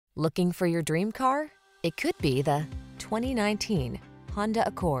Looking for your dream car? It could be the 2019 Honda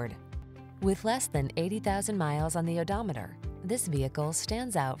Accord. With less than 80,000 miles on the odometer, this vehicle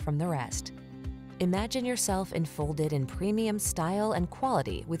stands out from the rest. Imagine yourself enfolded in premium style and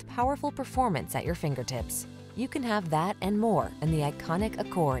quality with powerful performance at your fingertips. You can have that and more in the iconic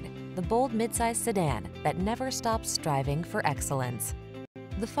Accord, the bold midsize sedan that never stops striving for excellence.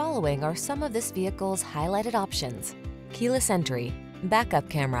 The following are some of this vehicle's highlighted options: keyless entry, backup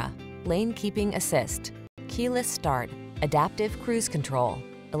camera, lane keeping assist, keyless start, adaptive cruise control,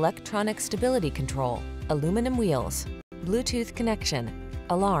 electronic stability control, aluminum wheels, Bluetooth connection,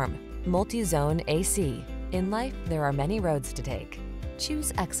 alarm, multi-zone AC. In life, there are many roads to take.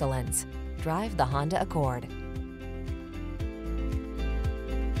 Choose excellence. Drive the Honda Accord.